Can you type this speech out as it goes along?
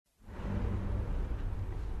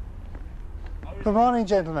Good morning,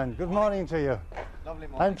 gentlemen. Good morning to you. Lovely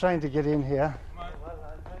morning. I'm trying to get in here.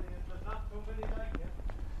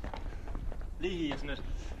 Leahy, isn't it?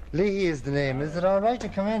 Leahy is the name. Is it all right to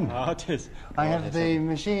come in? Oh, it is. I have the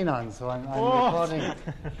machine on, so I'm recording.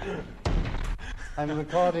 I'm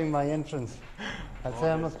recording my entrance. I'd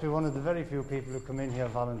say I must be one of the very few people who come in here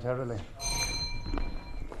voluntarily.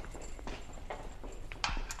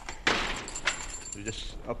 You're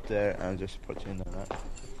just up there and just put you in there.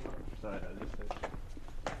 Sorry,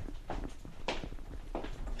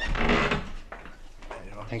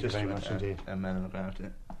 Thank you very much indeed. A man in the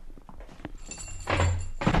ground.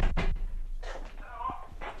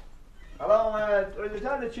 Hello, will you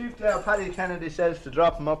tell the chief there, Paddy Kennedy says to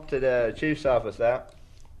drop him up to the chief's office there.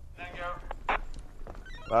 Thank you.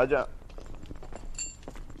 Roger.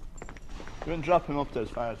 You can drop him up to as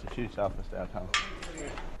far as the chief's office there, Tom.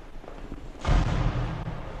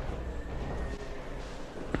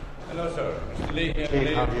 Hello, sir. Mr. Lee here.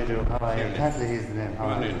 Chief, how do you do? How are you? Pat Leahy is the name. How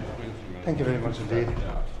are you? Thank you very much indeed.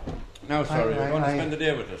 Now, sir, you're going to spend the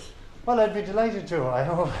day with us. Well, I'd be delighted to, I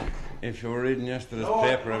hope. If you were reading yesterday's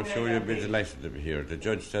paper, I'm sure you'd be delighted to be here. The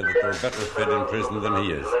judge said that you're better fed in prison than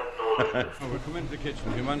he is. We'll come into the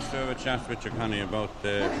kitchen. He wants to have a chat with you, Connie, about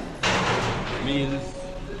meals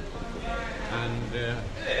and the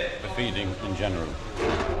feeding in general.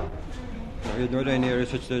 We had no idea here,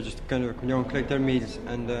 such they just kind of collect their meals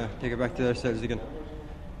and take it back to their cells again.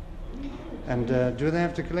 And do they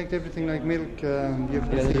have to collect everything like milk? You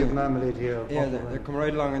have marmalade here? Yeah, they come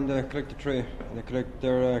right along and they collect the tray. And they collect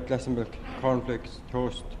their glass of milk, cornflakes,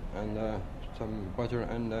 toast, and some butter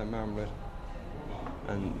and marmalade.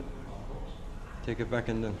 And take it back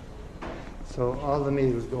and then. So all the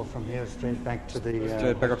meals go from here straight back to the...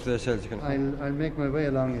 straight back up to their cells again. I'll make my way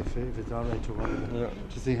along if it's all right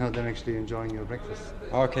to see how they're actually enjoying your breakfast.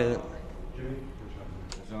 Okay.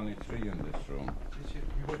 There's only 3 in this room.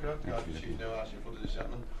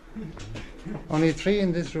 Only 3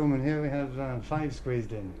 in this room, and here we have 5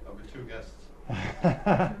 squeezed in. I'll be 2 guests.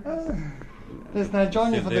 Listen, I'll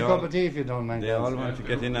join you for the cup of tea if you don't mind. They all want to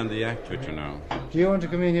get in on the act with you now. Do you want to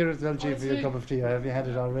come in here as well, Chief, for your cup of tea, or have you had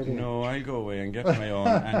it already? No, I'll go away and get my own,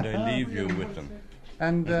 and I'll leave you with them.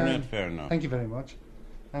 And, isn't that fair enough? Thank you very much.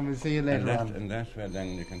 And we'll see you later on. And that way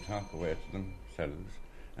then you can talk away to themselves,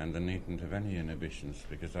 and they needn't have any inhibitions,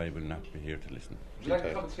 because I will not be here to listen. Would you like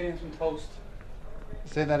a cup of tea and some toast?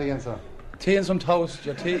 Say that again, sir. Tea and some toast,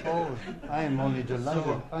 your tea. Oh, I am only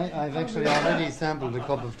delighted. I've actually already sampled a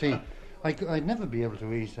cup of tea. I'd never be able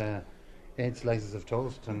to eat 8 slices of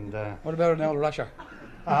toast. And what about an old rasher?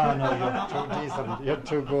 Ah, no, you're too decent. You're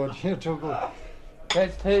too good. You're too good.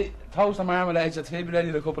 It's tea, toast and marmalade. The tea will be ready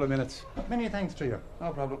in a couple of minutes. Many thanks to you.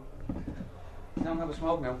 No problem. Now have a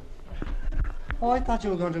smoke now. Oh, I thought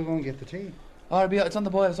you were going to go and get the tea. Oh, it's on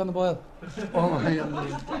the boil. It's on the boil. Oh my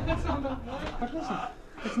God. But listen,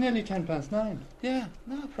 it's nearly 9:10. Yeah,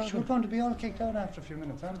 no problem. We're going to be all kicked out after a few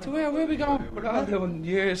minutes, aren't we? So where are we going? We're all doing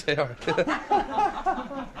years here. Yeah,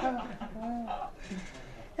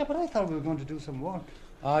 but I thought we were going to do some work.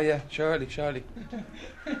 Oh yeah, surely.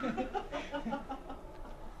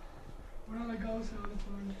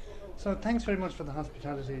 So thanks very much for the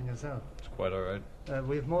hospitality in yourself. It's quite all right.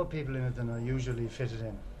 We have more people in it than are usually fitted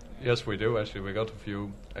in. Yes, we do actually. We got a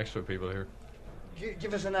few extra people here.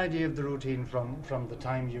 Give us an idea of the routine from the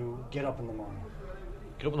time you get up in the morning.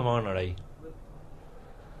 Get up in the morning,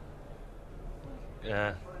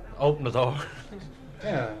 right? Open the door.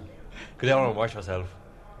 Yeah. Go down and wash yourself.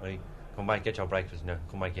 Right? Come back, get your breakfast, and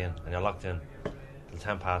come back in, and you're locked in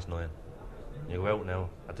till 9:10. You go out now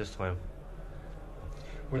at this time.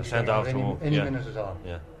 Will send off to work. Any minute at all?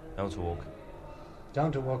 Yeah, down to work.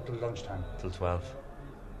 Down to work till lunchtime? Till 12.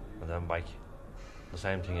 And then back. The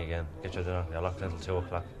same thing again. Get your dinner, you're locked in till 2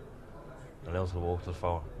 o'clock. And out to work till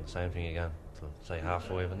 4. And the same thing again. Till, say,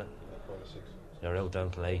 5:30, isn't it? 4 to 6. You're out down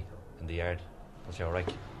till 8 in the yard. That's your rack.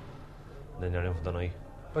 And then you're in for the night.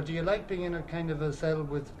 But do you like being in a kind of a cell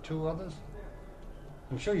with 2 others?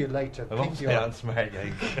 I'm sure you'd like to I won't pick say your... I'm smart,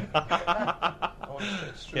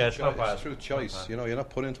 It's through choice. You know, you're not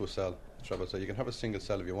put into a cell. Trevor said you can have a single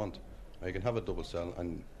cell if you want, or you can have a double cell,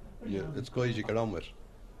 and it's guys you get on with,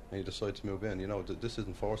 and you decide to move in. You know, this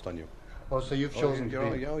isn't forced on you. Oh, so you've chosen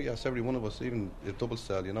to be... Oh, yes, every one of us, even a double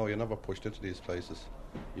cell, you know, you're never pushed into these places.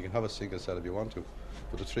 You can have a single cell if you want to,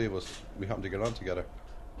 but the 3 of us, we happen to get on together.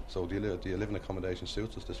 So the living accommodation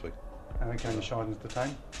suits us this way. And it kind of shortens the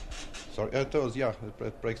time? Sorry, it does, yeah.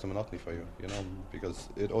 It breaks the monotony for you, you know, because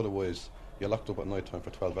otherwise you're locked up at night time for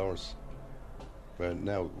 12 hours. Where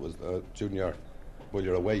now, during your, while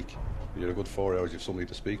you're awake, you're a good 4 hours, you've somebody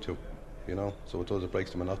to speak to. you know. So it does, it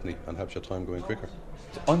breaks the monotony and helps your time going quicker.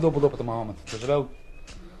 I'm doubled up at the moment. There's about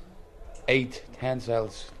 8, 10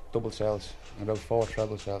 cells, double cells, and about 4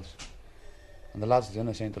 treble cells. And the lads that's in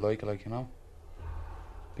it seem to like it, like, you know.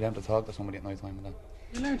 Be able to talk to somebody at night time and that.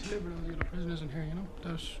 You learn to live with all the other prisoners in here, you know.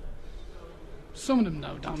 There's some of them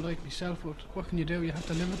now don't like myself, but what can you do? You have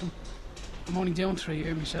to live with them. I'm only down 3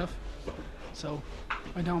 years myself, so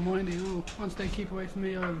I don't mind, you know. Once they keep away from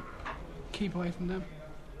me, I'll keep away from them.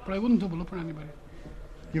 But I wouldn't double up on anybody.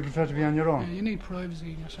 You prefer to be on your own? Yeah, you need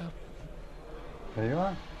privacy in yourself. There you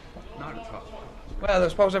are. Not at all. Well, I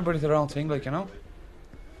suppose everybody to their own thing, like, you know.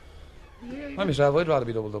 Yeah, I myself, I'd rather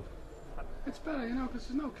be doubled up. it's better, you know, because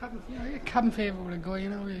there's no cabin fever. You get cabin fever with a guy, you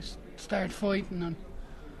know, you start fighting and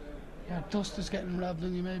your dust is getting robbed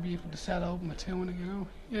and you maybe you put the cell open with 2 in it, you know.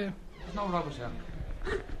 Yeah. There's no robbers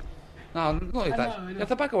here. No, not like that. I know. Your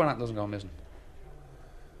tobacco or that doesn't go missing.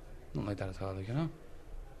 Nothing like that at all, like, you know.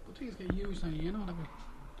 But things get used on you, you know that way.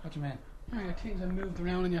 What do you mean? Yeah, your things are moved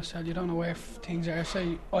around in your cell. You don't know where things are.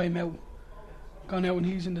 Say I'm out, gone out and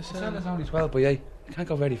he's in the The cell. cell is only 12 by 8. You can't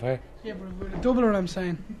go very far. Yeah, but with a doubler, I'm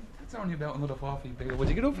saying. That's only about another 4 feet bigger. Would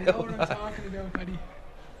you get up You know what I'm talking about, Paddy.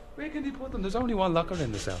 Where can they put them? There's only one locker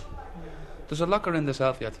in the cell. There's a locker in the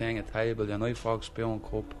cell for your thing, a table, your knife, fork, spoon,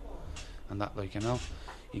 cup, and that, like, you know.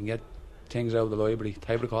 You can get things out of the library,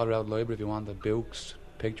 table recorder out of the library if you want, the books,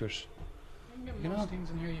 pictures. You can You get most know. things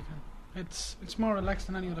in here. You can. It's more relaxed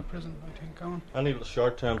than any other prison, I think. Go on. Any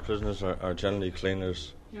short-term prisoners are generally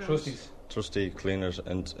cleaners, Yeah, Trustees. trustee cleaners,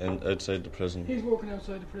 and outside the prison, He's working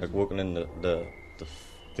outside the like prison. working in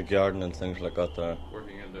the garden and things like that there,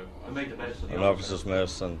 Working in the and officers'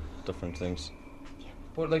 mess and different things.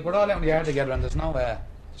 But, like, we're all out in the yard together and there's no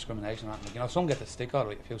discrimination on it. Like, you know, some get the stick all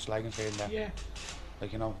right, a few slaggings here and there. Yeah.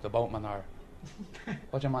 Like, you know, the boatman or...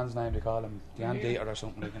 what's your man's name? They call him the Anteater or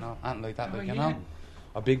something, like, you know. Anything like that, Oh, like, you yeah. know.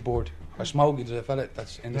 A big board. Or Smokey, there's a fella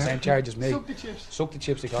that's in the same charge as me. Suck the chips. Suck the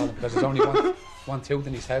chips, they call him, because there's only one tooth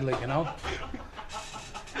in his head, like, you know.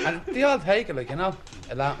 And they all take it, like, you know.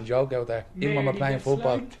 A laughing joke out there. Even when we're Marty playing gets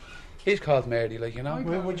football. slagged. He's called Marty, like, you know.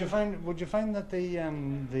 Would you find that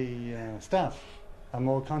the staff are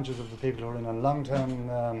more conscious of the people who are in on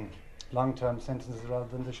long-term sentences rather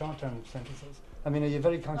than the short-term sentences? I mean, are you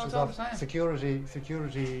very conscious it's all of the same.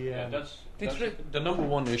 security? Yeah, that's They the number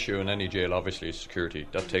one issue in any jail. Obviously, is security.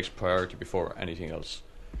 That takes priority before anything else.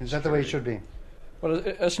 Is that the way it should be? Well,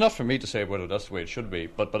 it's not for me to say whether that's the way it should be,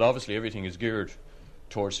 but obviously everything is geared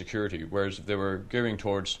towards security. Whereas if they were gearing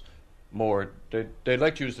towards more, they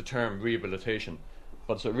like to use the term rehabilitation,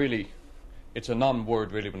 but it's a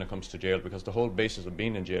non-word really when it comes to jail, because the whole basis of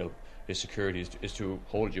being in jail is security, is to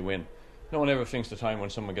hold you in. No one ever thinks the time when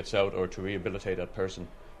someone gets out or to rehabilitate that person.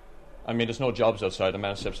 I mean, there's no jobs outside. A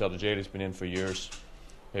man steps out of jail, he's been in for years,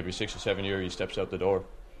 maybe 6 or 7 years, he steps out the door.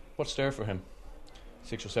 What's there for him?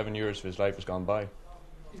 6 or 7 years of his life has gone by.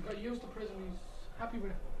 He's got used to prison. He's happy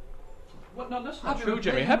with it. Well, no, that's not not true, true,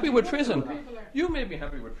 Jimmy. Jimmy. Happy with prison. People are- You may be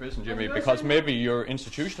happy with prison, Jimmy, you're because saying maybe you're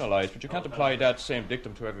institutionalised, but you can't apply that same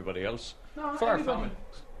dictum to everybody else. No, Far everybody. from it.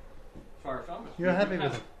 Far from it. You're happy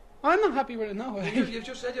with it? I'm not happy with it, no. You've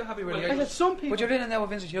just said you're happy with I it. said some people. But you're in and out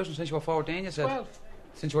of institutions since you were 14, you said. 12.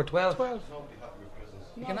 Since you were 12. 12.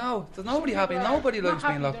 You know, there's nobody happy. Nobody likes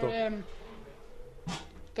being locked up.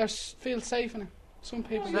 They feel safe in it. Some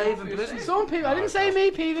people. Safe in prison? Some people. I didn't say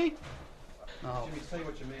me, PV. No. Jimmy, say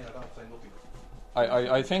what you mean, I don't say nothing.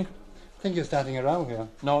 I think I think you're starting around here.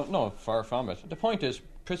 no, far from it. The point is,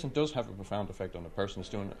 prison does have a profound effect on a person who's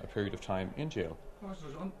doing a period of time in jail.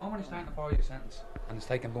 I'm only starting a 4-year sentence and it's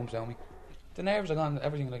taking bumps out of me. The nerves are gone,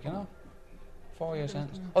 everything, like, you know. 4-year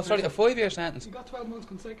sentence. Oh, sorry, a 5-year sentence. You got 12 months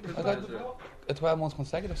consecutive. I got a 12 month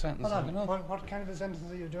consecutive sentence. Hold you on. know. What kind of a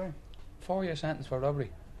sentence are you doing? 4-year sentence for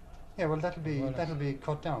robbery. Yeah, well, that'll be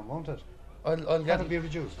cut down, won't it? I'll get. That'll be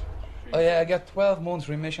reduced. Oh yeah, I get 12 months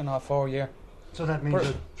remission of 4-year. So that means But-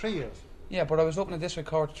 that 3 years. Yeah, but I was up in the district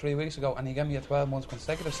court 3 weeks ago and he gave me a 12 months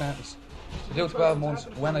consecutive sentence to do 12 months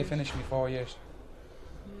when I finish my 4 years.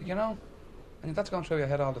 You know? And that's going through your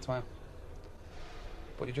head all the time.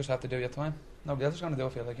 But you just have to do your time. Nobody else is going to do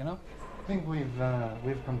it for you, like, you know? I think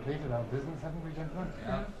we've completed our business, haven't we, gentlemen?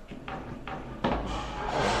 Yeah.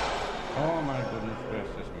 Oh my goodness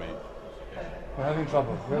gracious me. We're having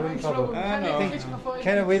trouble. We're in trouble.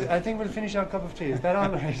 I think we'll finish our cup of tea. Is that all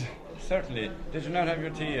right? Certainly. Did you not have your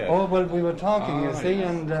tea yet? Oh, well, we were talking, All you right. see,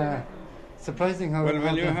 and surprising how... Well, how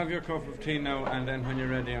will you the- have your cup of tea now, and then when you're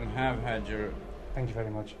ready and have had your Thank you very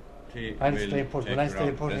much. tea, I'll we'll stay put. take Will I you stay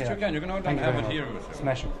round. put Yes, here? you can. You can all Thank you have very it here much. with you.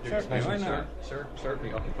 Smash it. Certainly, Smash why it. not?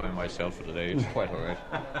 Certainly occupying myself for the day. It's quite all right.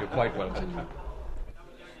 You're quite welcome.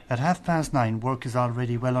 At 9:30, work is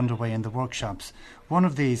already well underway in the workshops. One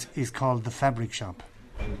of these is called the fabric shop.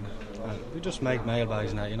 We just make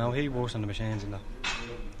mailbags and that, you know. He works on the machines and that,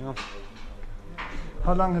 you know.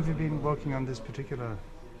 How long have you been working on this particular,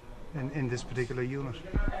 in this particular unit?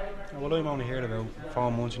 Well, I'm only here about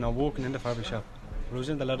 4 months, you know, working in the fabric shop. I was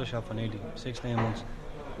in the leather shop for nearly 16 months.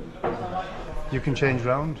 You can change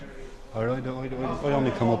round? I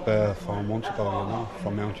only come up 4 months ago, you know,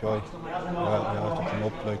 from Mountjoy. I have to come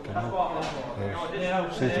up, like, you know.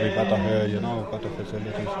 There seems to be better here, you know, better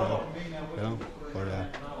facilities here, you know.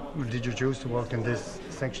 But, did you choose to work in this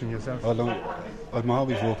section yourself? I'm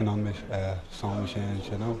always working on my sewing machines,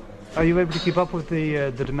 you know. Are you able to keep up with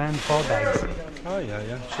the demand for bags? Oh,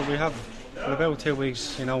 yeah. So we have about 2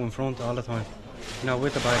 weeks, you know, in front all the time, you know,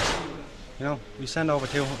 with the bags. You know, we send over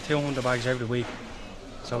 200 bags every week.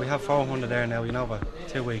 So we have 400 there now, you know, for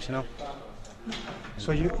 2 weeks, you know.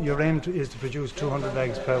 So your aim is to produce 200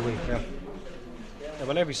 bags per week? Yeah.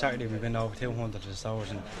 Well, every Saturday we bring over 200 to the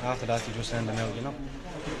stores, and after that you just send them out, you know.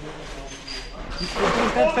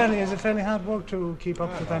 Is it fairly hard work to keep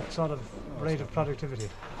up with that sort of rate of productivity?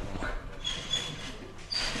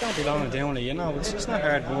 Don't be long and down it, you know. It's not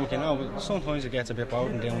hard work, you know, but sometimes it gets a bit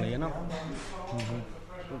boring down it, you know.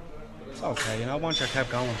 Mm-hmm. It's okay, you know, once you're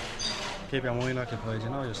kept going, keep your mind occupied, you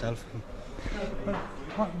know, yourself. But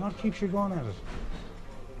what keeps you going at it?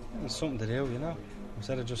 It's something to do, you know,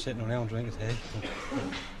 instead of just sitting around drinking tea.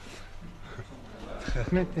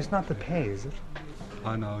 I mean, it's not the pay, is it?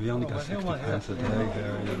 I know, you only got 60 pence a day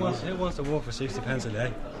there. Who wants to work for 60 pence a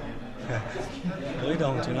day? I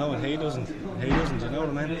don't, you know, and he doesn't, you know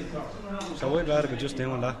what I mean? So I'd rather be just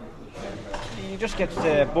doing that. You just get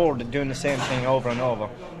bored of doing the same thing over and over.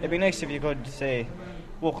 It'd be nice if you could, say,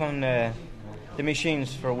 work on the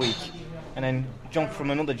machines for a week and then jump from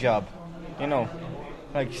another job, you know,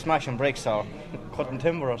 like smashing bricks or cutting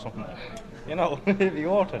timber or something. You know, it'd be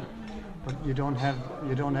worth it. But you don't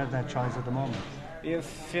have that choice at the moment. You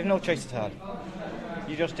have no choice at all.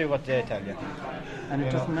 You just do what they tell you. And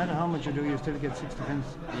it doesn't matter how much you do, you still get 60 pence.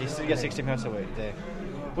 You still get 60 pence a day.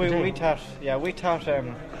 We thought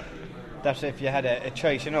that if you had a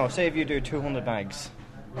choice, you know, say if you do 200 bags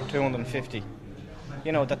or 250,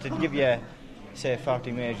 you know, that they'd give you, say,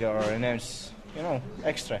 40 major or an ounce, you know,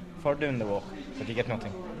 extra for doing the work, but you get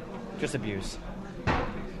nothing. Just abuse.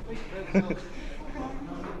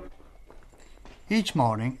 Each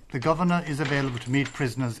morning, the Governor is available to meet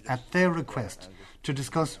prisoners at their request to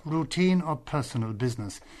discuss routine or personal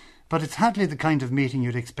business. But it's hardly the kind of meeting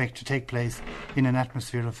you'd expect to take place in an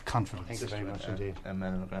atmosphere of confidence. Thank you very much indeed.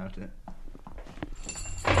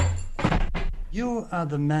 You are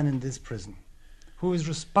the man in this prison who is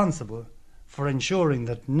responsible for ensuring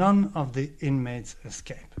that none of the inmates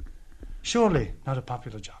escape. Surely not a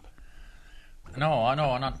popular job. No,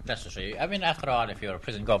 not necessarily. I mean, after all, if you're a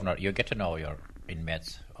prison governor, you get to know your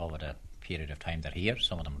inmates over the period of time they're here.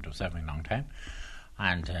 Some of them do serving a long time.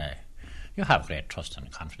 And you have great trust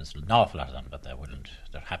and confidence in an awful lot of them, but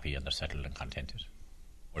they're happy and they're settled and contented.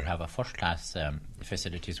 We have a first-class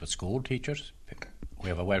facilities with school teachers. We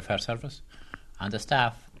have a welfare service. And the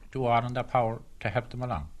staff do all in their power to help them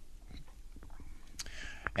along.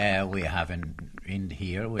 We have in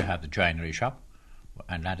here, we have the joinery shop.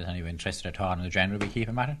 And that is anyone interested at all in the joinery, we keep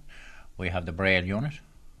them at it. We have the braille unit,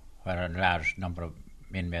 where a large number of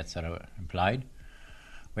inmates are employed.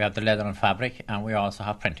 We have the leather and fabric, and we also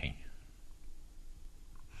have printing.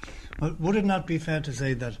 Well, would it not be fair to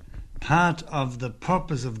say that part of the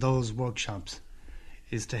purpose of those workshops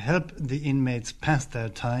is to help the inmates pass their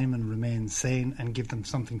time and remain sane and give them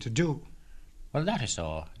something to do? Well, that is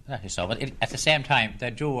so. But at the same time, they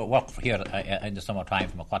do work here in the summertime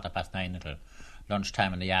from 9:15 until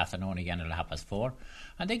lunchtime in the afternoon again until 4:30,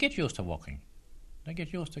 and they get used to working. They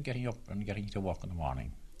get used to getting up and getting to work in the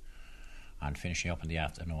morning and finishing up in the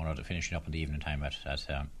afternoon or finishing up in the evening time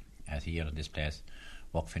at here in this place.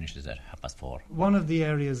 Work finishes at 4:30. One of the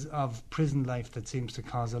areas of prison life that seems to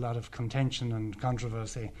cause a lot of contention and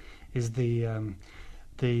controversy is the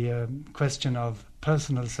question of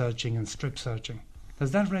personal searching and strip searching.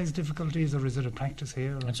 Does that raise difficulties, or is it a practice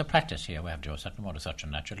here? Or? It's a practice here. We have to do a certain amount of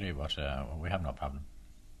searching naturally, but we have no problem.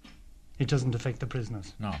 It doesn't affect the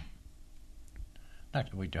prisoners? No.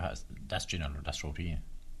 We do that's general, that's routine.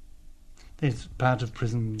 It's part of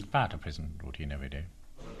prison? Part of prison routine every day.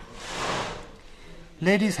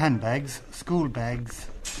 Ladies' handbags, school bags,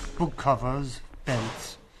 book covers,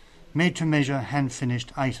 belts, made-to-measure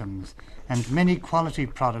hand-finished items, and many quality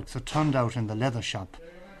products are turned out in the leather shop,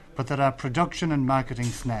 but there are production and marketing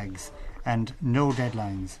snags and no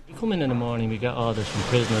deadlines. We come in the morning, we get orders from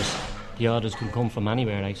prisoners. The orders can come from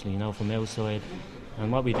anywhere, actually, from outside.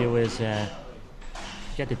 And what we do is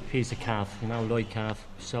get the piece of calf, light calf,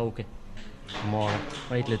 soak it, more,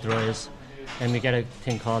 wait till it dries. Then we get a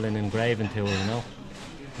thing called an engraving tool, and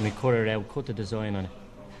we cut it out, cut the design on it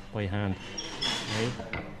by hand.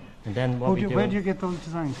 Right? And then what we do... Where do you get those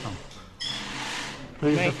designs from?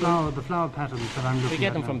 The flower patterns that I'm looking at. We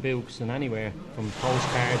get them from books and anywhere, from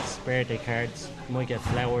postcards, birthday cards. You might get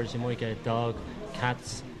flowers, you might get dog,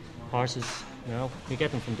 cats, horses. We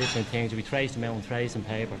get them from different things. We trace them out on trace and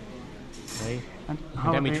paper, right? And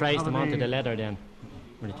then we trace them onto the leather then,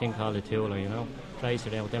 with a thing called a tooler. Trace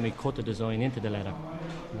it out. Then we cut the design into the leather,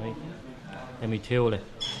 right? Then we tool it.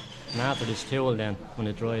 And after this tool, then when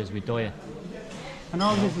it dries, we dye it. And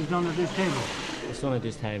all this is done at this table. It's done at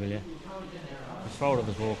this table, yeah. There's 4 of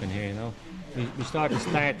us working here, We start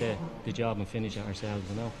the job and finish it ourselves,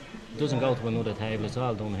 It doesn't go to another table, it's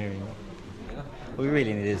all done here, We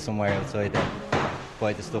really needed somewhere outside to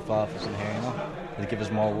buy the stuff off us in here, It'll give us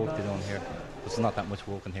more work to do in here. There's not that much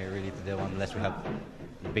work in here really to do unless we have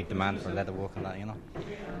a big demand for leather work and that,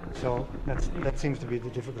 So that seems to be the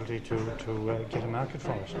difficulty to get a market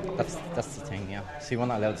for it. That's the thing, yeah. See, we're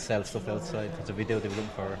not allowed to sell stuff outside, because if we do, they will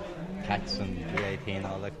look for tax and VAT and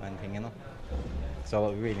all that kind of thing, So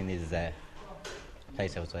what we really need is a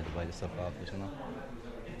place outside to buy the stuff off us,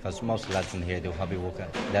 Because most of the lads in here do hobby work,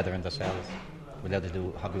 leather in themselves. We're allowed to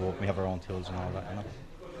do hobby work, we have our own tools and all that,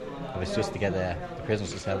 If it's just to get the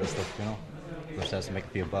prisoners to sell the stuff, themselves to make a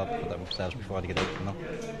few bob for themselves before they get out,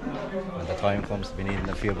 When the time comes to be needing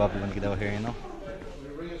a few bob when they get out here,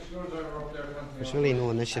 There's really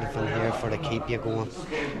no initiative in here for to keep you going.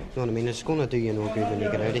 You know what I mean? It's going to do you no good when you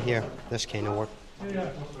get out of here, this kind of work.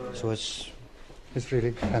 So it's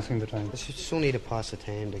really passing the time. It's only to pass the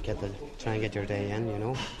time to try and get your day in,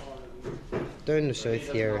 Down the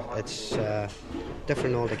south here, it's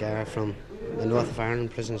different altogether from the north of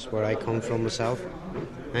Ireland prisons where I come from myself.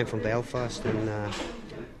 I'm from Belfast, and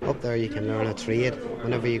up there you can learn a trade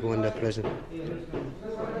whenever you go into prison.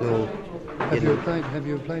 Have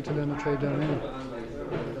you applied to learn a trade down here?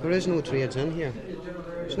 There is no trades in here.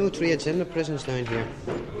 There's no trades in the prisons down here.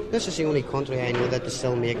 This is the only country I know that they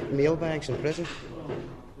still make mail bags in prison.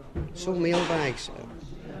 So mail bags.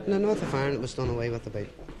 In the north of Ireland it was done away with about,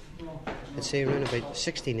 I'd say around about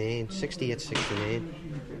 68, 69.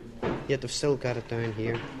 Yet they've still got it down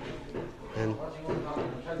here. And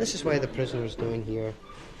this is why the prisoners down here,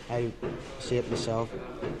 I see it myself,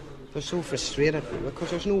 they're so frustrated because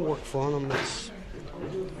there's no work for them.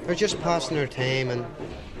 They're just passing their time, and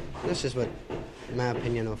this is what, in my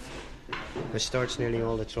opinion, of which starts nearly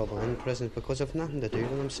all the trouble in prisons, because they've nothing to do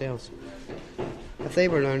with themselves. If they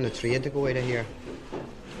were learning a trade to go out of here,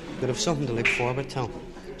 they'd have something to look forward to,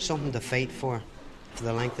 something to fight for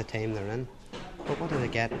the length of time they're in. But what do they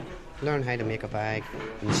get? Learn how to make a bag,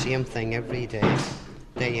 and the same thing every day,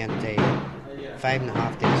 day in, day out,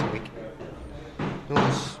 5.5 days a week.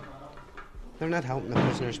 They're not helping the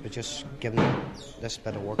prisoners, but just giving them this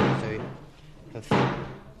bit of work to do. If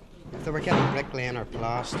they were getting bricklaying or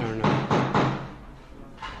plastering or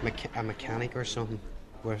a mechanic or something,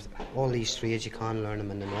 where all these trades you can't learn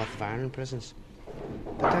them in the North of Ireland prisons.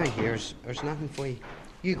 But down here, there's nothing for you.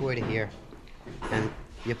 You go out of here, and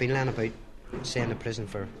you've been laying about, say, in the prison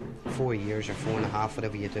for 4 years or 4.5,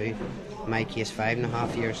 whatever you do. In my case,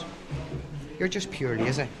 5.5 years. You're just pure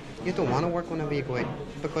lazy. You don't want to work whenever you go out,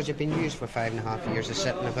 because you've been used for 5.5 years of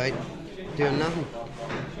sitting about doing nothing.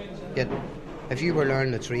 Yet, if you were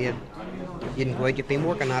learning a trade, you didn't go out. You've been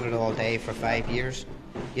working at it all day for 5 years.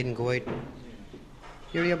 You didn't go out.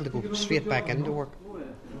 You're able to go straight back into work.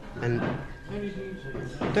 And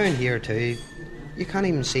down here too, you can't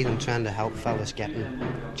even see them trying to help fellas getting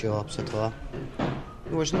jobs at all.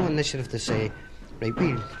 There was no initiative to say, right,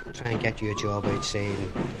 we'll try and get you a job outside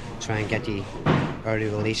and try and get you early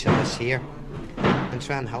release of this here and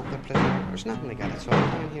try and help the prisoner. There's nothing like that at all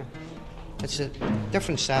down here. It's a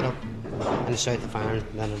different setup in the south of Ireland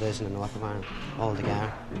than it is in the north of Ireland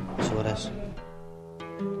altogether. So it is.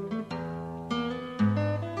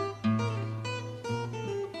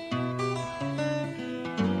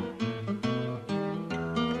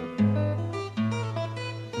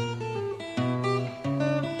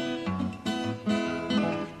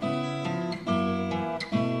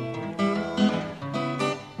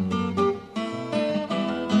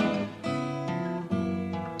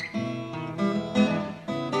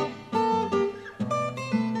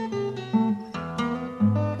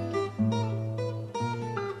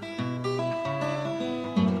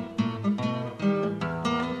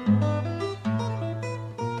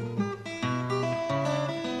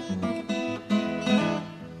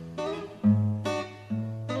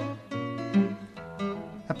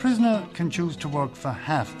 can choose to work for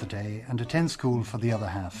half the day and attend school for the other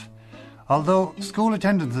half. Although school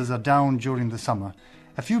attendances are down during the summer,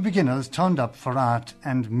 a few beginners turned up for art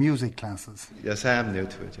and music classes. Yes, I am new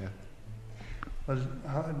to it, yeah. Well,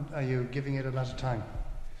 how, are you giving it a lot of time?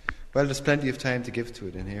 Well, there's plenty of time to give to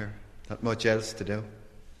it in here. Not much else to do.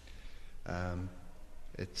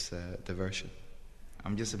 It's diversion.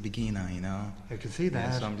 I'm just a beginner, you know. I can see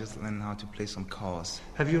that. Yeah, so I'm just learning how to play some chords.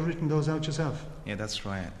 Have you written those out yourself? Yeah, that's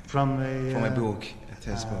right. From a book, a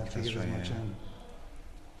test book. That's right. Yeah.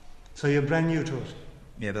 So you're brand new to it.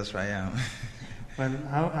 Yeah, that's right. Yeah. Well,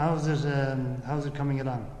 how's it coming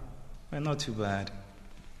along? Well, not too bad.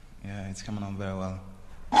 Yeah, it's coming on very well.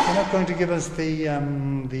 You're not going to give us the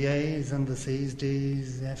A's and the C's,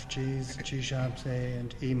 D's, F, G's, G sharps, A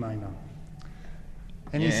and E minor.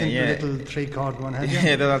 Any simple little 3-chord one, have you?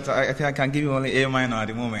 Yeah, I think I can give you only A minor at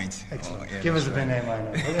the moment. Excellent. Yeah, give us a bit A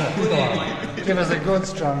minor. Give us a good,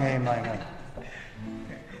 strong A minor.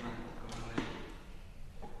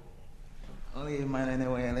 Only A minor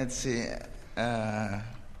anyway. Let's see. I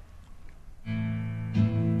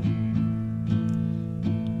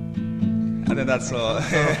think that's all. Do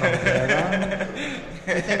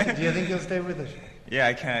you think you'll stay with it? Yeah,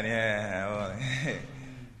 I can. Yeah. Well,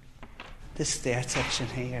 this is the art section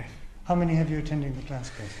here. How many have you attending the class,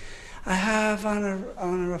 Chris? I have on a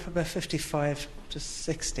rough about 55 to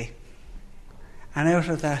 60. And out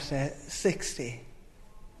of that 60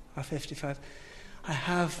 or 55, I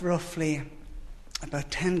have roughly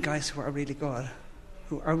about 10 guys who are really good,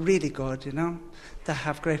 you know, that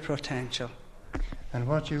have great potential. And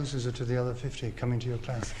what use is it to the other 50 coming to your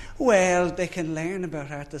class? Well, they can learn about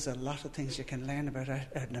art. There's a lot of things you can learn about art,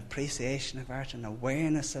 an appreciation of art, an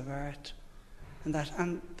awareness of art. And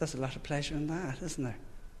there's a lot of pleasure in that, isn't there?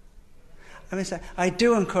 I mean, I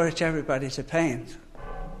do encourage everybody to paint.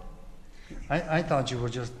 I thought you were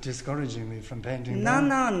just discouraging me from painting. No.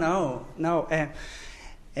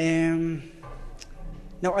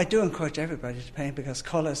 No, I do encourage everybody to paint because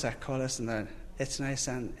colours are colours and it's nice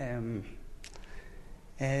and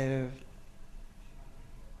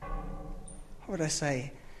what would I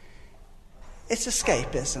say? It's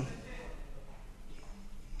escapism.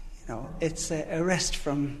 You know, it's a rest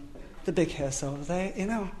from the big house over there, you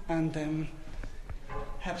know, and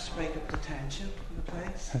helps break up the tension in the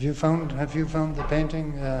place. Have you found the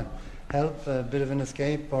painting help a bit of an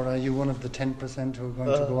escape, or are you one of the 10% who are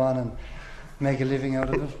going to go on and make a living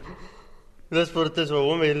out of it? Let's put it this way, I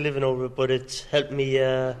won't make a living out of it, but it's helped me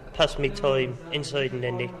pass me time inside in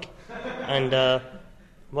the Nick. And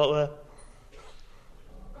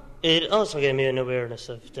it also gave me an awareness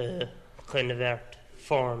of the kind of art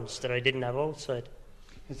forms that I didn't have outside.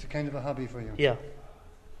 It's a kind of a hobby for you? Yeah.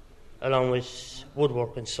 Along with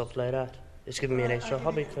woodwork and stuff like that. It's given me an extra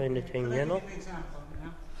hobby kind of thing, you know?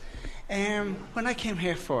 When I came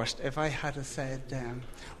here first, if I had said,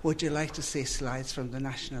 would you like to see slides from the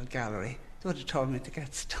National Gallery? They would have told me to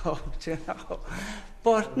get stopped, you know.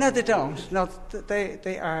 But no, they don't. No,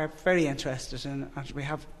 they are very interested in it. We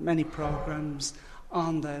have many programs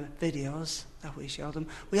on the videos that we show them.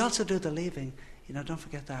 We also do the leaving. You know, don't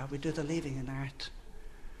forget that. We do the leaving in art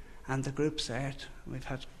and the group's art. We've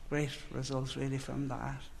had great results really from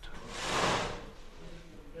that.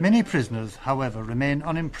 Many prisoners, however, remain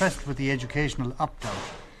unimpressed with the educational opt-out,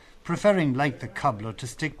 preferring, like the cobbler, to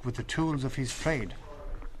stick with the tools of his trade.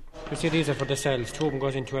 You see, these are for the cells. 2 of them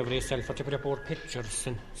goes into every cell for to put up all pictures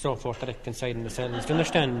and so forth direct inside in the cells. Do you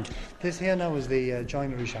understand? This here now is the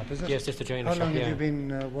joinery shop, is it? Yes, it's the joinery shop. How long have you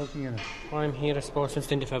been working in it? I'm here, I suppose, since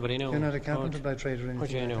the end of February now. You're not a carpenter by trade or anything? What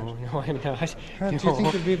do you know? No, I'm not. How do you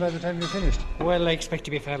think you'll be by the time you're finished? Well, I expect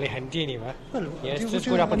to be fairly handy anyway. Well, yes, there's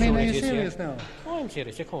good opportunities are you serious here. Now? Oh, I'm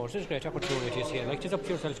serious, of course. There's great opportunities here. Like, it's up to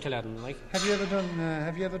yourself to learn, like. Have you ever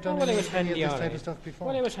done any of this type of stuff before?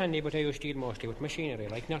 Well, I was handy, but I used to deal mostly with machinery,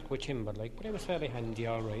 like, not with timber, like, but I was fairly handy,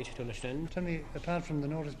 all right, to understand. Tell me, apart from the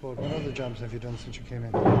notice board, what other jobs have you done since you came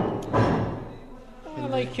in?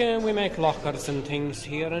 We make lockers and things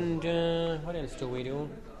here, and what else do we do?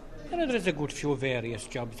 You know, there's a good few various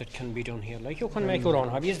jobs that can be done here. Like, you can make your own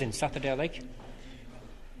hobbies then Saturday, like.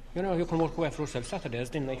 You know, you can work away for yourself Saturdays,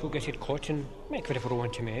 then, like, you get it cut and make whatever you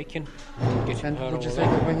want to make and get and would you say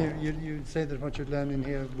that when you say that what you'd learn in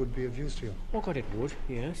here would be of use to you? Oh, God, it would,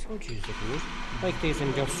 yes. Oh, jeez, it would. Like, these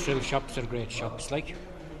industrial shops are great shops, like.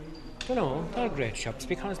 You know, they're great shops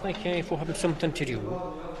because, like, if you haven't something to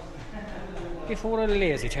do, if you're a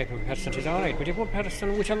lazy type of person, it's all right, but if you're a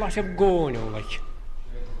person with a lot of go, you know, like,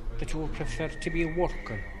 that you would prefer to be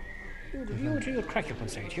working, you'd crack up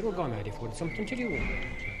inside. You would go mad if you had something to do.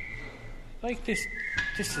 Like this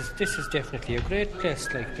is definitely a great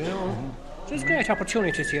place, like, you know. There's great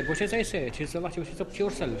opportunities here, but as I say, it's up to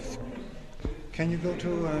yourself. Can you go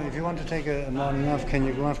to, if you want to take a morning off, can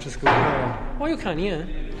you go after school? Or Oh, you can, yeah.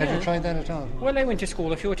 have you tried that at all? Well, I went to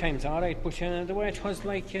school a few times, all right, but the way it was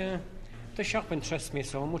like, the shop interests me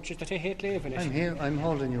so much that I hate leaving it. I'm here, I'm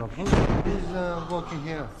holding you up. Who's working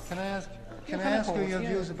here? Can I ask you your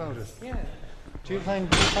views about it? Yeah. Do you find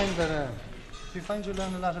you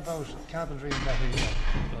learn a lot about carpentry and that here?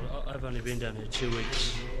 Well, I've only been down here 2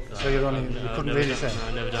 weeks. So you couldn't really say?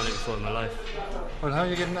 I've never done it before in my life. Well, how are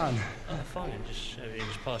you getting on? Fine, just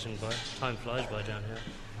everything's passing by. Time flies by down here.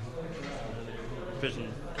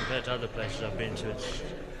 Prison, compared to other places I've been to,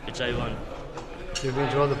 it's A1. You've been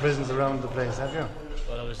to all the prisons around the place, have you?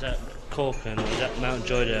 Well, I was at Cork and I was at Mount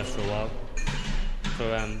Joy there for a while,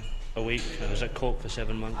 for a week. I was at Cork for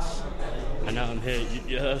 7 months, and now I'm here.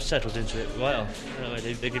 You're settled into it well.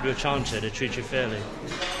 They give you a chance here. They treat you fairly.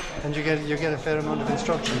 And you get a fair amount of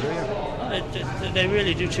instruction, do you? They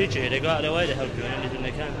really do treat you here. They go out of their way to help you in anything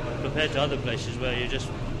they can, compared to other places where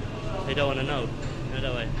they don't want to know.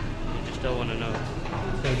 No way. They just don't want to know.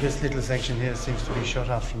 So this little section here seems to be shut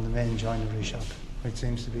off from the main joinery shop, which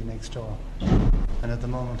seems to be next door. And at the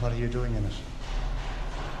moment, what are you doing in it?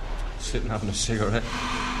 Sitting having a cigarette.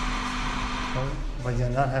 Well, you're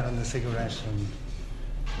not having the cigarette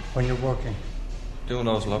when you're working. Doing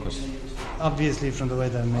those lockers. Obviously, from the way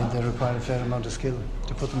they're made, they require a fair amount of skill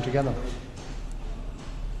to put them together.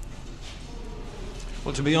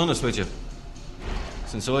 Well, to be honest with you,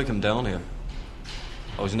 since I came down here,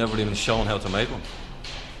 I was never even shown how to make one.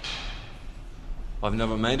 I've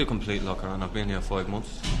never made a complete locker, and I've been here 5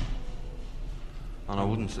 months. And I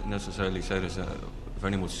wouldn't necessarily say there's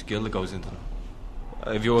very much skill that goes into them.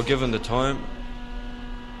 If you were given the time,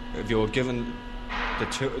 if you were given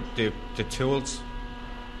the tools,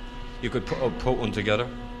 you could put one together.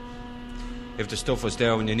 If the stuff was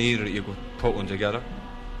there when you needed it, you could put one together.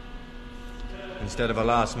 Instead of a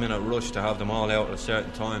last-minute rush to have them all out at a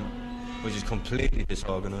certain time, which is completely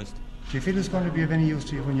disorganised. Do you feel it's going to be of any use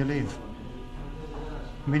to you when you leave?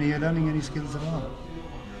 I mean, are you learning any skills at all?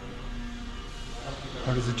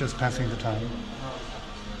 Or is it just passing the time?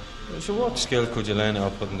 So what skill could you learn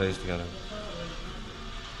out putting days together?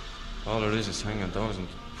 All there is hanging doors and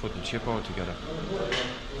putting chipboard together.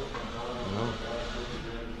 You know?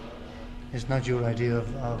 It's not your idea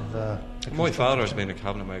of my father's been a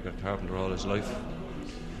cabinet maker, carpenter all his life.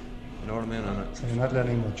 You know what I mean? And so you're not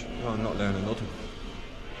learning much? No, I'm not learning nothing.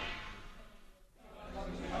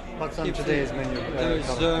 What's on today's menu? There's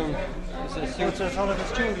what's a sort of a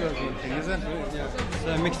stew thing, is it? Yeah,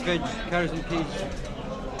 it's mixed veg, carrots and peas,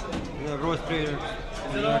 and roast potatoes,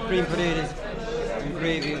 and cream potatoes, and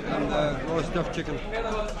gravy, and roast stuffed chicken,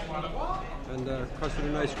 and custard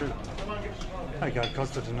and ice cream. I got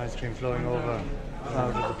custard and ice cream flowing over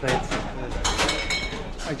out of the plates.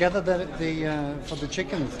 I gather that for the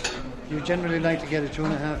chickens, you generally like to get a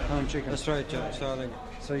 2.5 pound chicken. That's right, yeah.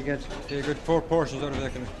 So you get 4 portions out of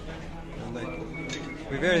that kind of. And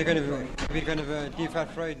we vary kind of deep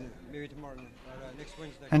fat fried maybe tomorrow or next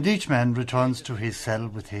Wednesday. And each man returns to his cell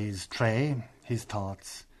with his tray, his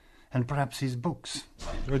thoughts, and perhaps his books.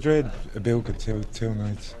 I read a book at two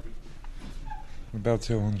nights. About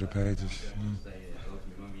 200 pages.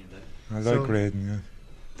 I like reading, yeah.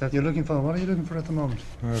 That you're looking for? What are you looking for at the moment?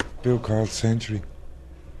 A book called Century.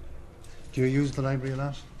 Do you use the library a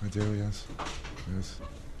lot? I do, yes.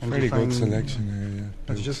 And very good selection here, yeah.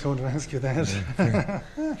 I was just going to ask you that. Yeah,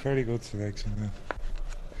 very good selection,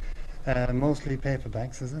 yeah. Mostly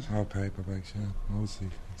paperbacks, is it? Oh, paperbacks, yeah. Mostly.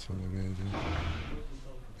 That's what I read, yeah.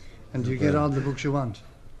 And do you get all the books you want?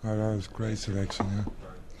 Oh, that was great selection, yeah.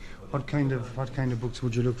 What kind of books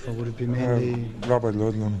would you look for? Would it be mainly Robert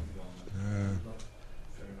Ludlum,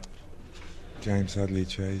 James Hadley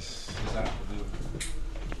Chase?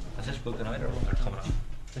 Is this book in either or coming in?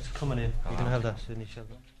 It's coming in. You can have that in the shelf.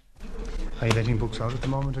 Are you letting books out at the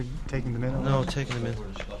moment or taking them in? No, taking them in.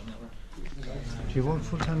 Do you work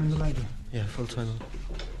full time in the library? Yeah, full time.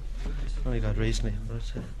 Only got recently, but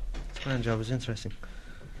it's a grand job. It's interesting.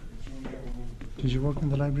 Did you work in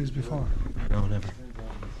the libraries before? No, never.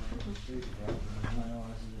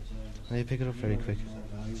 And you pick it up very quick.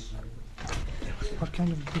 What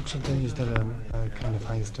kind of books are these that are kind of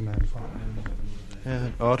highest demand for?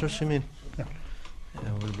 Authors, you mean? Yeah.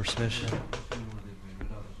 Wilbur Smith,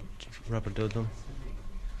 Robert Ludlum,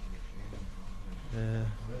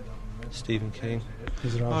 Stephen King.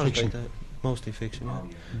 These are all fiction? Like that. Mostly fiction, yeah.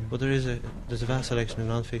 But there's a vast selection of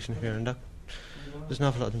non-fiction here, and there's an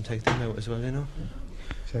awful lot of them take them out as well, you know.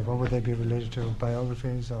 So what would they be related to?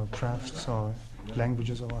 Biographies or crafts or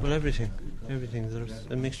languages or what? Well, everything. There's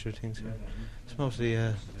a mixture of things here. It's mostly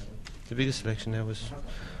the biggest selection there was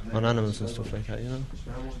on animals and stuff like that, you know,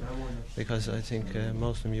 because I think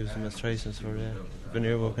most of them use them as tracings for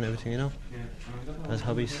veneer work and everything, you know, as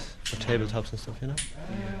hobbies for tabletops and stuff, you know.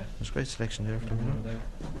 There's a great selection there for them, you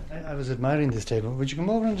know. I was admiring this table. Would you come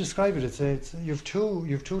over and describe it? It's you've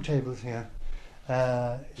two tables here.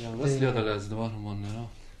 That's the other, that's the bottom one, you know.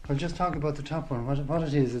 Well, just talk about the top one. What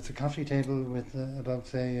it is? It's a coffee table with about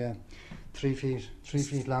say 3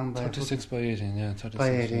 feet long by 36 by 18, yeah. 36 by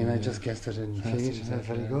 18. I yeah. just guessed it in That's feet. it,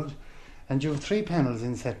 Very yeah. good. And you have 3 panels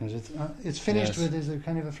inset in it. It's finished Yes. with is it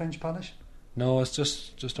kind of a French polish? No, it's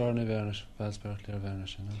just ordinary varnish, Valspar clear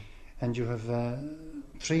varnish, you know. And you have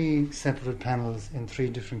 3 separate panels in 3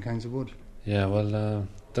 different kinds of wood. Yeah, well,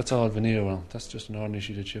 that's all veneer work. That's just an ordinary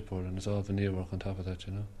sheet of chipboard, and it's all veneer work on top of that,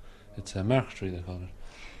 you know. It's a marquetry, they call it.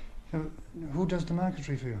 Who does the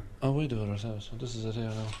marquetry for you? Oh, we do it ourselves. This is it here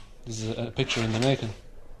now. This is a picture in the making.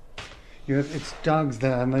 You have it's dogs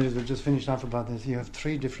there. I might as well just finish off about this. You have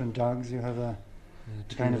 3 different dogs. You have a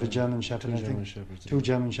kind of a German Shepherd, I think. 2 German Shepherds. 2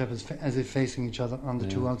 German Shepherds as if facing each other on the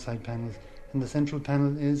 2 outside panels. And the central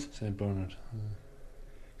panel is St. Bernard.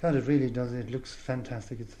 God, it really does. It looks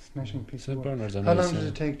fantastic. It's a smashing piece St. of work. Bernard's a How nice, long did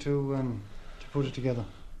it take to put it together?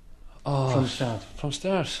 Oh, From start. From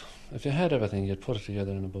start. If you had everything, you'd put it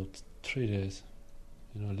together in about 3 days.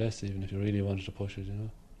 You know, less even if you really wanted to push it, you know.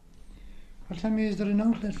 Well, tell me, is there an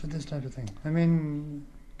outlet for this type of thing? I mean,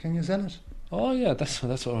 can you sell it? Oh yeah, that's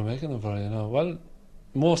what we're making them for, you know. Well,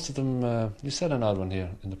 most of them, you sell an odd one here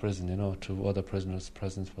in the prison, you know, to other prisoners,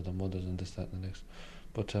 presents for their mothers and this, that and the next.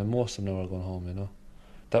 But most of them now are going home, you know.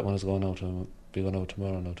 That one is going out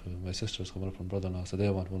tomorrow now to my sister's coming up from brother-in-law, so they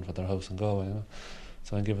want one for their house in Galway, you know.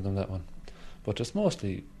 So I'm giving them that one. But it's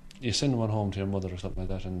mostly, you send one home to your mother or something like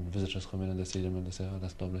that, and visitors come in and they see them and they say, oh,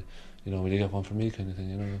 that's lovely. You know, will you get one for me, kind of thing,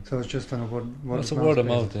 you know. So it's just on a word it's a word of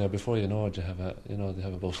mouth there. Before you know it, they have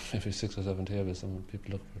about maybe 6 or 7 tables. Some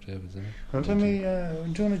people look for tables, you know. Well, tell me,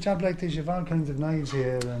 doing a job like this, you've all kinds of knives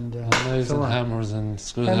here and knives so and on. hammers and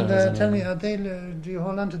screwdrivers. And tell me, are they? Do you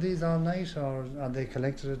hold on to these all night, or are they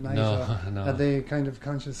collected at night? No, or no. Are they kind of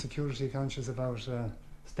security conscious about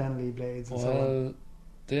Stanley blades and so on?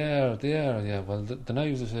 They are, yeah. Well, the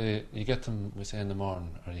knives, you get them, we say, in the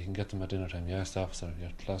morning, or you can get them at dinner time. You ask the officer,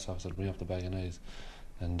 your class officer, to bring up the bag of knives,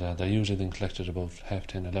 and they're usually then collected about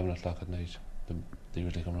 10:30, 11 o'clock at night. They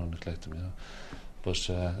usually come around and collect them, you know. But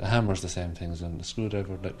a hammer's the same things, and the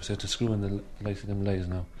screwdriver, like we say, to screw in the likes of them lies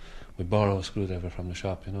now, we borrow a screwdriver from the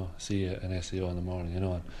shop, you know, see an SEO in the morning, you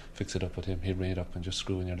know, and fix it up with him. He'll bring it up and just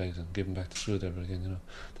screw in your legs and give him back the screwdriver again, you know.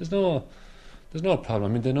 There's no problem.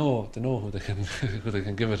 I mean, they know who they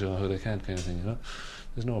can give it to and who they can't, kind of thing, you know.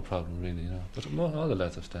 There's no problem really, you know. But all the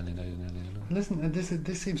lads have standing knives nearly, you know. Listen,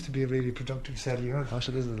 this seems to be a really productive cell you have.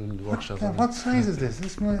 Actually, this is a little workshop. What size is this?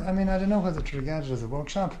 I mean, I don't know whether to regard it as a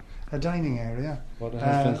workshop, a dining area. What it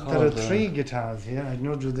has been there are called, 3 guitars here. I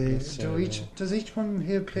know. Does each one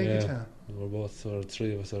here play guitar? We're both, or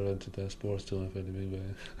 3 of us are into the sports too in a fairly big way.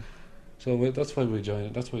 So that's why we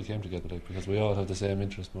joined. That's why we came together, like, because we all have the same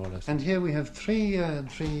interest, more or less. And here we have 3.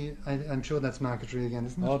 I'm sure that's marquetry again,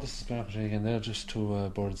 isn't it? Oh, this is marquetry again. They're just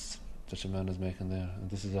 2 birds that your man is making there, and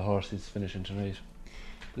this is a horse he's finishing tonight.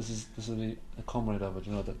 This will be a comrade of it,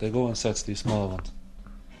 you know. That they go in sets, these small ones.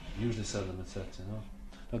 Usually sell them in sets, you know.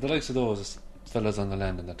 Now the likes of those fellas on the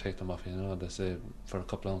land, and they take them off, you know. They say for a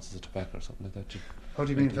couple of ounces of tobacco or something like that. How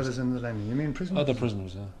do you mean fellas on the land? You mean prisoners? Other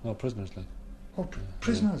prisoners, yeah. No, prisoners, like. Oh,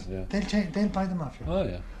 prisoners? Yeah. They'll buy them off you? Oh,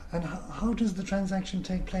 yeah. And how does the transaction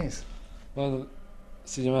take place? Well,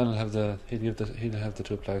 see, your man will have he'll have the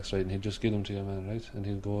 2 plaques, right, and he'll just give them to your man, right, and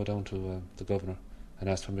he'll go down to the governor and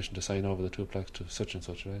ask permission to sign over the 2 plaques to such and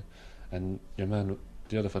such, right, and your man,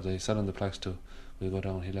 the other fellow he's selling the plaques to, will go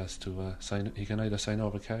down, he'll ask to sign. He can either sign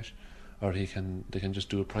over cash, or they can just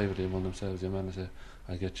do it privately among themselves. Your man will say,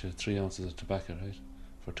 I'll get you 3 ounces of tobacco, right,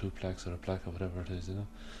 for 2 plaques or a plaque or whatever it is, you know.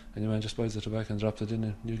 And your man just buys the tobacco and drops it in,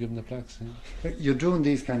 and you give him the plaques. You know? You're doing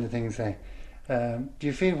these kind of things, eh? Do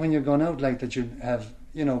you feel when you're going out like that, you have,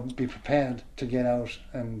 you know, be prepared to get out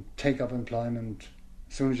and take up employment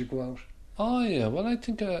as soon as you go out? Oh yeah, well I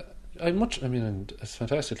think it's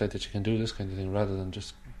fantastic, like, that you can do this kind of thing rather than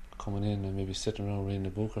just coming in and maybe sitting around reading a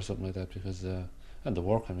book or something like that, because and the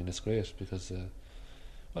work, I mean, it's great because.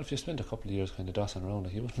 Well, if you spend a couple of years kind of dossing around,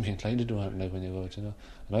 like, you wouldn't be inclined to do anything like when you go out, you know.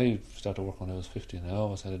 And I started work when I was 50, and I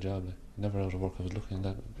always had a job. Like, never out of work. I was looking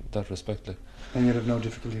in that respect, like. And you'd have no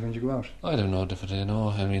difficulty when you go out? I'd have no difficulty, you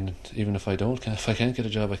know. I mean, even if I can't get a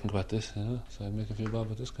job, I can go at this, you know. So I'd make a few bob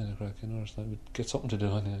with this kind of crack, you know. So I would get something to do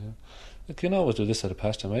on you know. You can always do this at a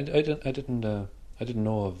pastime. I didn't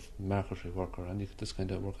know of marquetry work or any this kind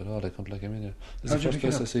of work at all. I couldn't, like, I mean, this is the first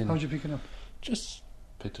place I seen. How'd you pick it up? Just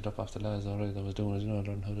picked it up off the lads already that was doing it,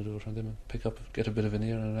 learn how to do it from them, and get a bit of an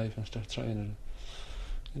ear in life and start trying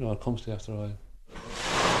it. It comes to you after a while.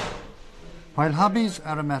 While hobbies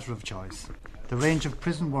are a matter of choice, the range of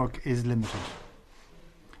prison work is limited.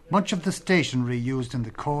 Much of the stationery used in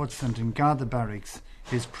the courts and in Garda barracks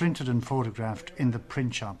is printed and photographed in the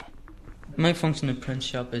print shop. My function in the print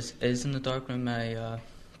shop is in the darkroom. I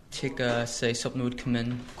take, say, something would come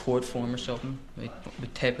in, court form or something. We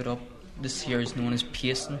tape it up. This here is known as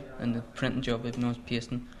pasting, and the printing job is known as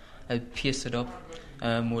pasting. I would paste it up,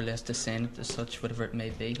 more or less to send it as such, whatever it may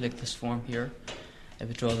be, like this form here. I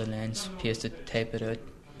would draw the lines, paste it, type it out,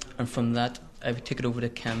 and from that I would take it over to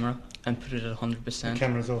the camera and put it at 100%. The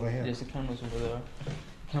camera's over here. Yes, the camera's over there.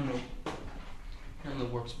 Camera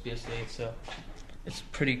works basically. It's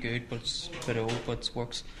pretty good, but it's a bit old, but it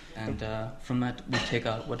works. And from that we take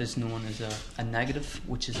out what is known as a negative,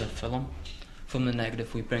 which is a film. From the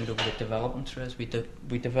negative we bring it over to development trays. We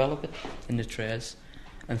develop it in the trays,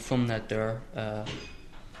 and from that there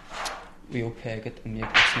we opaque it and make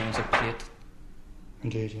what's known as a plate.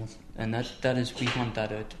 Indeed, yes. And that is, we want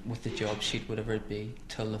that out with the job sheet, whatever it be,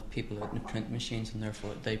 till the people out in the print machines, and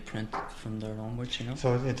therefore they print from there onwards,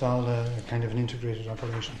 So it's all kind of an integrated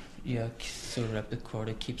operation. Yeah, so the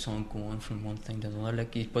record keeps on going from one thing to another.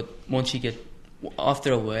 But once you get,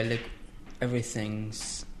 after a while,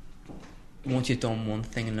 everything's, once you've done one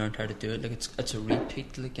thing and learned how to do it, it's a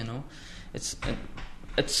repeat, it's.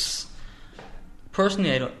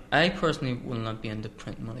 Personally, I personally will not be into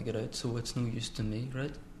print when I get out, so it's no use to me,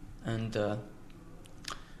 right? And but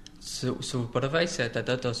if I said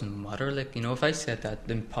that doesn't matter. If I said that,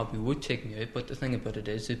 then probably would take me out. But the thing about it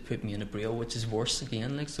is, it put me in a braille, which is worse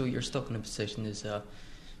again. So you're stuck in a position is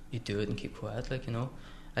you do it and keep quiet.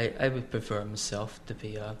 I would prefer myself to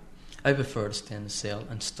be. I prefer to stay in the cell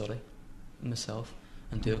and study myself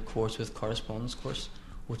and do a course with correspondence course,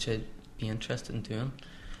 which I'd be interested in doing.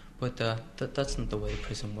 But that's not the way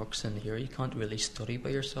prison works in here. You can't really study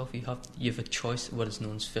by yourself. You have a choice, what is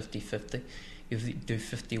known as 50-50. You do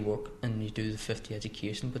 50 work and you do the 50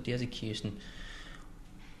 education. But the education,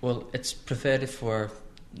 well, it's provided for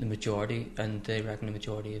the majority, and they reckon the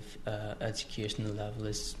majority of educational level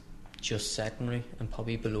is just secondary and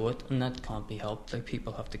probably below it, and that can't be helped.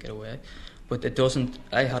 People have to get away. But it doesn't.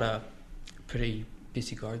 I had a pretty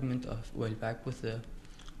basic argument a while back with the.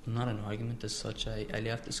 Not an argument as such. I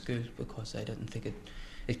left the school because I didn't think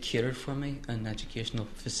it catered for me in educational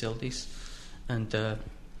facilities, and they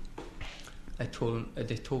told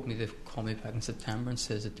me they'd call me back in September and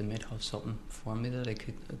says that they might have something for me that I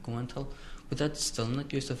could go until. But that's still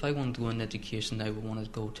not used. If I wanted to go in education, I would want to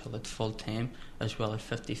go till it full time as well as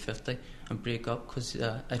 50-50 and break up, because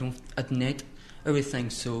I don't. At night,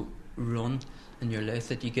 everything's so run in your life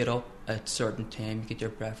that you get up at certain time, you get your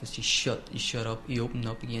breakfast, you shut up, you open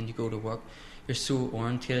up again, you go to work. You're so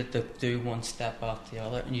orientated to do one step after the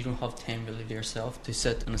other, and you don't have time really to yourself to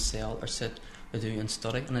sit in a cell or sit or do and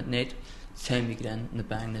study. And at night, the time you get in and they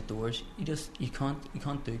bang the doors, you can't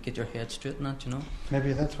get your head straight in that,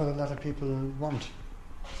 Maybe that's what a lot of people want.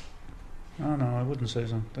 No, I wouldn't say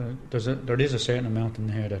so. There is a certain amount in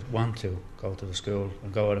here that want to go to the school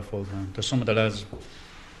and go at it full time. There's some of the lads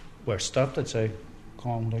were stopped, I'd say,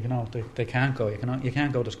 they can't go. You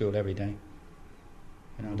can't go to school every day.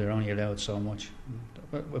 They're only allowed so much.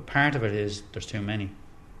 But part of it is there's too many.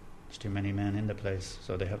 There's too many men in the place,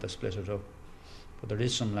 so they have to split it up. But there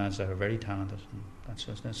is some lads that are very talented. And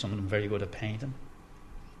some of them very good at painting.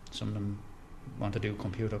 Some of them want to do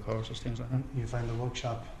computer courses, things like that. You find the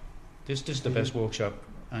workshop. This is the best workshop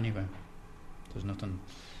anywhere. There's nothing,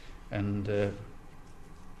 and.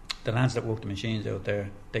 The lads that work the machines out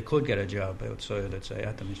there, they could get a job outside, let's say,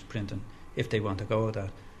 at the printing, if they want to go with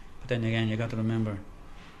that. But then again, you got to remember,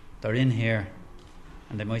 they're in here,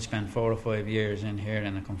 and they might spend 4 or 5 years in here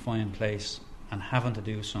in a confined place and having to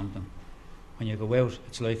do something. When you go out,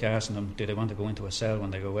 it's like asking them, do they want to go into a cell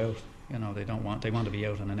when they go out? They want to be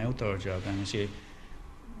out on an outdoor job. And you see,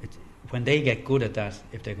 when they get good at that,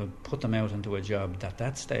 if they could put them out into a job at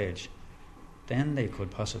that stage, then they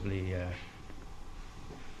could possibly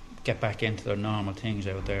get back into their normal things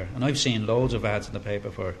out there. And I've seen loads of ads in the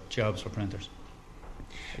paper for jobs for printers.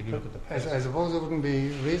 If you look at the I suppose it wouldn't be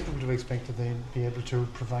reasonable to expect that they'd be able to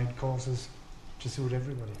provide courses to suit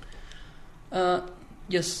everybody.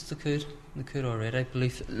 Yes, they could. They could already, I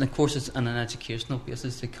believe. And of course, it's on an educational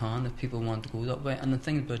basis. They can, if people want to go that way. And the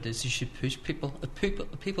thing about it is, you should push people. If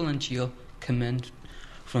people in jail come in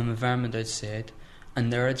from an environment outside,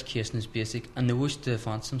 and their education is basic, and they wish to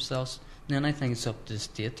advance themselves, then I think it's up to the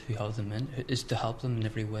state who have them in, is to help them in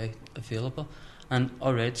every way available. And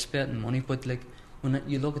alright, spending money, but when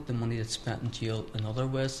you look at the money that's spent in jail in other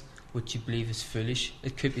ways, which you believe is foolish,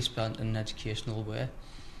 it could be spent in an educational way,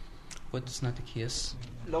 but it's not the case.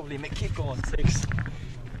 Lovely, Mick, keep going. 6.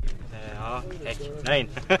 Heck, 9.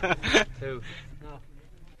 2.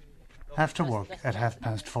 After work at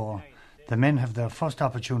 4:30, the men have their first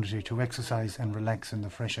opportunity to exercise and relax in the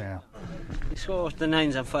fresh air. You score the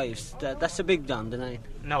 9s and 5s. That's a big down, the 9.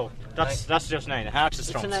 No, that's just 9. Hearts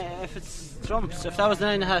is trumps. If it's trumps, if that was the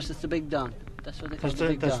 9 hearts, it's the big down. That's what they call the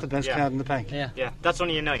big down. That's the best card in the pack. Yeah, that's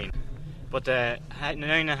only a 9. But the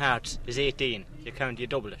 9 of hearts is 18. You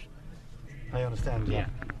double it. I understand. Yeah.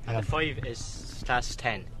 And the 5 is class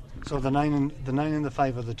 10. So the 9 and the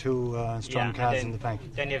 5 are the two strong cards in the pack.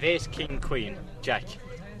 Then you have Ace, King, Queen, Jack.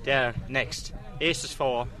 They're next. Ace is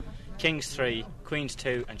 4, King's 3, Queen's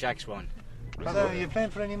 2, and Jack's 1. So are you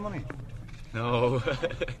playing for any money? No.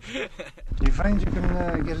 Do you find you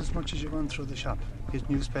can get as much as you want through the shop? Get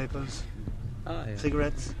newspapers,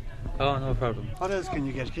 cigarettes? Oh, no problem. What else can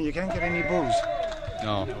you get? You can't get any booze?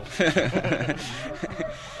 No.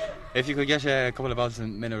 If you could get a couple of bottles of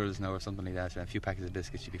minerals now or something like that, and a few packets of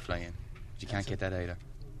biscuits, you'd be flying. But you can't get that either.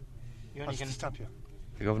 What's to stop you?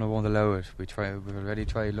 The governor won't allow it. We've already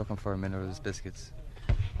tried looking for minerals biscuits,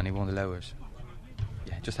 and he won't allow it.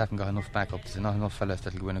 Yeah, just haven't got enough backup. There's not enough fellas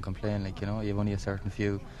that'll go in and complain. You've only a certain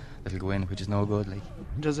few that'll go in, which is no good.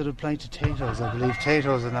 Does it apply to Tato's? I believe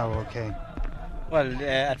Tato's are now okay. Well,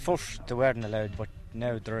 at first they weren't allowed, but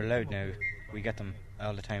now they're allowed now. We get them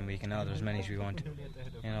all the time. We can order as many as we want,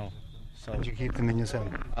 So. And you keep them in your cell?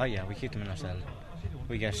 Oh yeah, we keep them in our cell.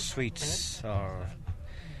 We get sweets or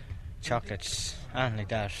chocolates, and like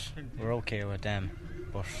that. We're okay with them,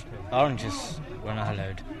 but oranges we're not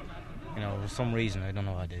allowed. For some reason, I don't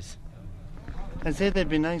know what it is. I'd say they'd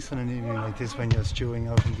be nice on an evening like this when you're stewing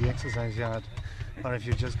out in the exercise yard, or if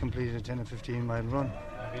you just completed a 10 or 15 mile run.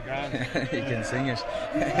 That'd be grand. You can sing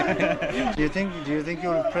it. Do you think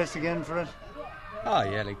you'll press again for it? Oh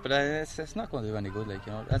yeah, but it's not going to do any good.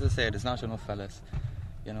 As I said, there's not enough fellas.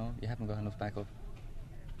 You haven't got enough backup.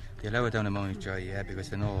 They allow it down in Mountjoy, because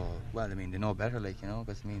they know. Well, they know better,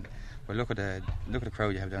 Because well, look at the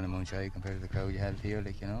crowd you have down in Mountjoy compared to the crowd you have here,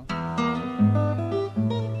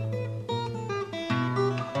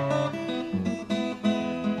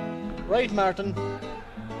 Right, Martin.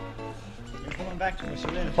 You're coming back to us,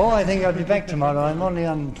 you Oh, I think I'll be back tomorrow. I'm only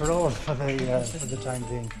on parole for the time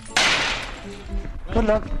being. Good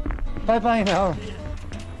luck. Bye-bye now.